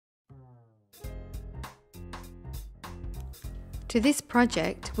To this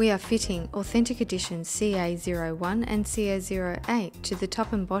project, we are fitting Authentic Edition CA01 and CA08 to the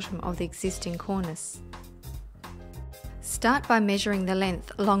top and bottom of the existing cornice. Start by measuring the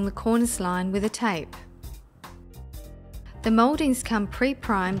length along the cornice line with a tape. The mouldings come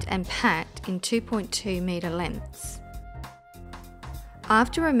pre-primed and packed in 2.2 metre lengths.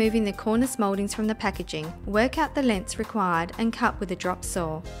 After removing the cornice mouldings from the packaging, work out the lengths required and cut with a drop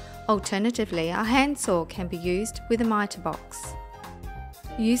saw. Alternatively, a hand saw can be used with a mitre box.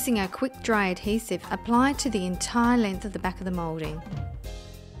 Using a quick dry adhesive, apply to the entire length of the back of the moulding.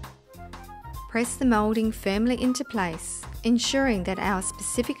 Press the moulding firmly into place, ensuring that our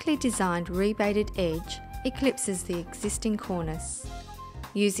specifically designed rebated edge eclipses the existing cornice.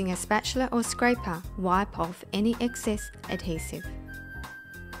 Using a spatula or scraper, wipe off any excess adhesive.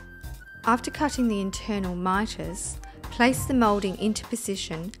 After cutting the internal mitres, place the moulding into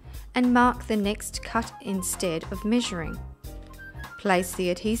position and mark the next cut instead of measuring. Place the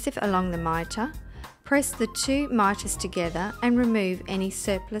adhesive along the mitre, press the two mitres together and remove any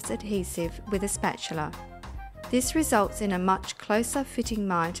surplus adhesive with a spatula. This results in a much closer fitting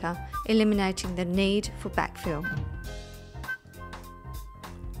mitre, eliminating the need for backfill.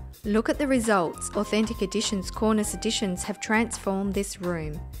 Look at the results. Authentic Edition's Cornice additions have transformed this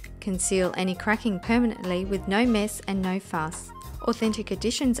room. Conceal any cracking permanently with no mess and no fuss. Authentic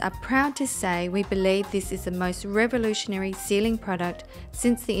Editions are proud to say we believe this is the most revolutionary ceiling product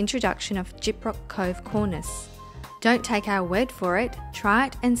since the introduction of Gyprock Cove Cornice. Don't take our word for it, try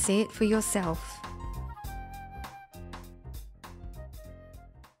it and see it for yourself.